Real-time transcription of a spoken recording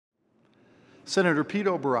Senator Pete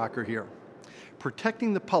Oberacker here.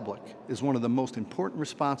 Protecting the public is one of the most important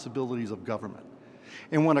responsibilities of government.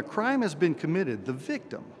 And when a crime has been committed, the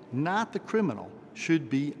victim, not the criminal, should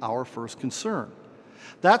be our first concern.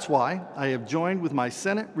 That's why I have joined with my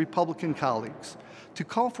Senate Republican colleagues to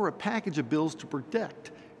call for a package of bills to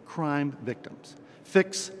protect crime victims,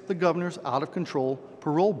 fix the governor's out-of-control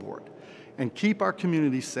parole board, and keep our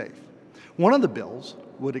communities safe. One of the bills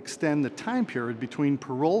would extend the time period between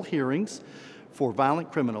parole hearings for violent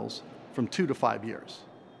criminals from 2 to 5 years.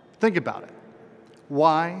 Think about it.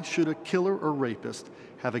 Why should a killer or rapist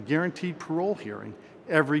have a guaranteed parole hearing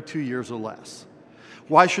every 2 years or less?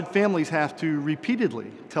 Why should families have to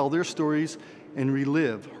repeatedly tell their stories and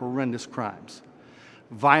relive horrendous crimes?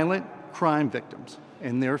 Violent crime victims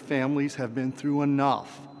and their families have been through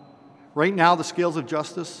enough. Right now, the scales of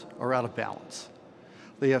justice are out of balance.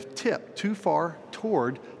 They have tipped too far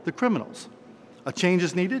toward the criminals. A change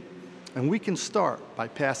is needed, and we can start by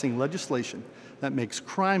passing legislation that makes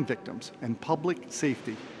crime victims and public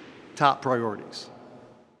safety top priorities.